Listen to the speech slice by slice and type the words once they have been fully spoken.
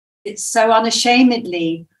It's so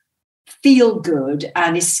unashamedly feel good,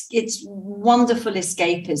 and it's wonderful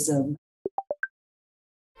escapism.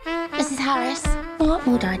 Mrs. Harris, what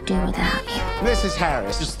would I do without you? Mrs.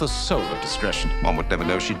 Harris is the soul of discretion. One would never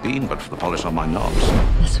know she'd been but for the polish on my knobs.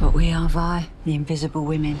 That's what we are, Vi, the invisible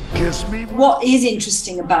women. Kiss me. What is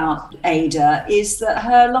interesting about Ada is that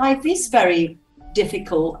her life is very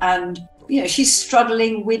difficult, and she's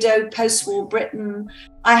struggling, widowed, post-war Britain.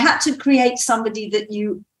 I had to create somebody that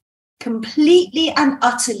you completely and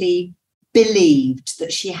utterly believed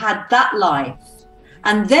that she had that life,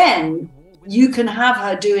 and then you can have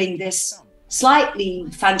her doing this slightly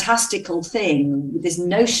fantastical thing with this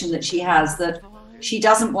notion that she has that she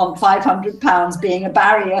doesn't want £500 being a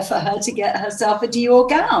barrier for her to get herself a Dior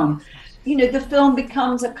gown. The film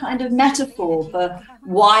becomes a kind of metaphor for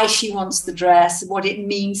why she wants the dress, what it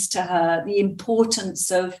means to her, the importance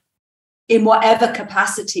of, in whatever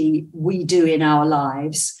capacity we do in our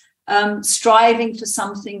lives, striving for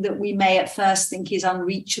something that we may at first think is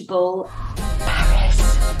unreachable.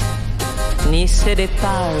 Ni ces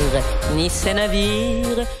départs, ni ces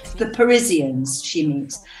navires. The Parisians she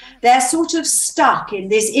meets, they're sort of stuck in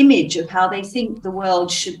this image of how they think the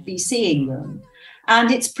world should be seeing them.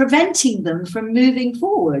 And it's preventing them from moving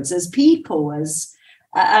forwards as people,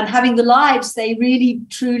 and having the lives they really,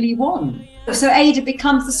 truly want. So Ada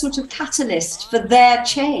becomes the sort of catalyst for their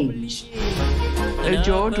change. A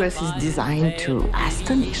Dior dress is designed to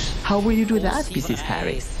astonish. How will you do that, Mrs.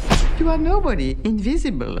 Harris? You are nobody,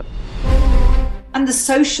 invisible. And the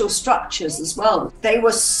social structures as well. They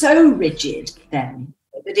were so rigid then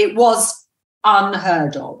that it was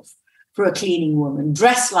unheard of for a cleaning woman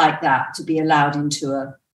dressed like that to be allowed into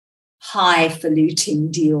a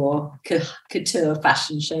highfalutin Dior couture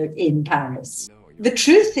fashion show in Paris. The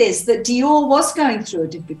truth is that Dior was going through a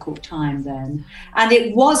difficult time then, and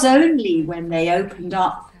it was only when they opened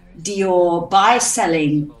up Dior by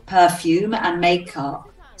selling perfume and makeup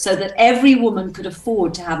so that every woman could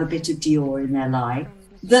afford to have a bit of Dior in their life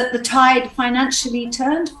that the tide financially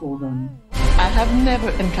turned for them. I have never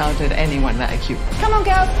encountered anyone like you. Come on,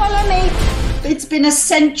 girl, follow me. It's been a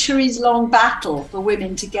centuries-long battle for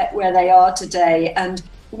women to get where they are today. And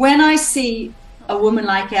when I see a woman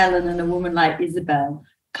like Ellen and a woman like Isabel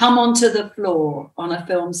come onto the floor on a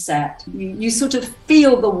film set, you sort of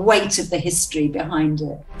feel the weight of the history behind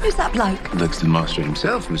it. Who's that bloke? Looks the master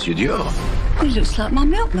himself, Monsieur Dior. He looks like my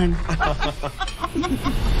milkman.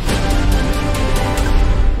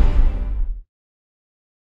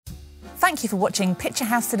 Thank you for watching Picture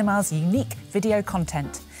House Cinema's unique video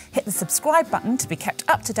content. Hit the subscribe button to be kept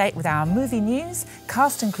up to date with our movie news,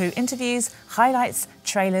 cast and crew interviews, highlights,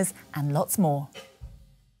 trailers, and lots more.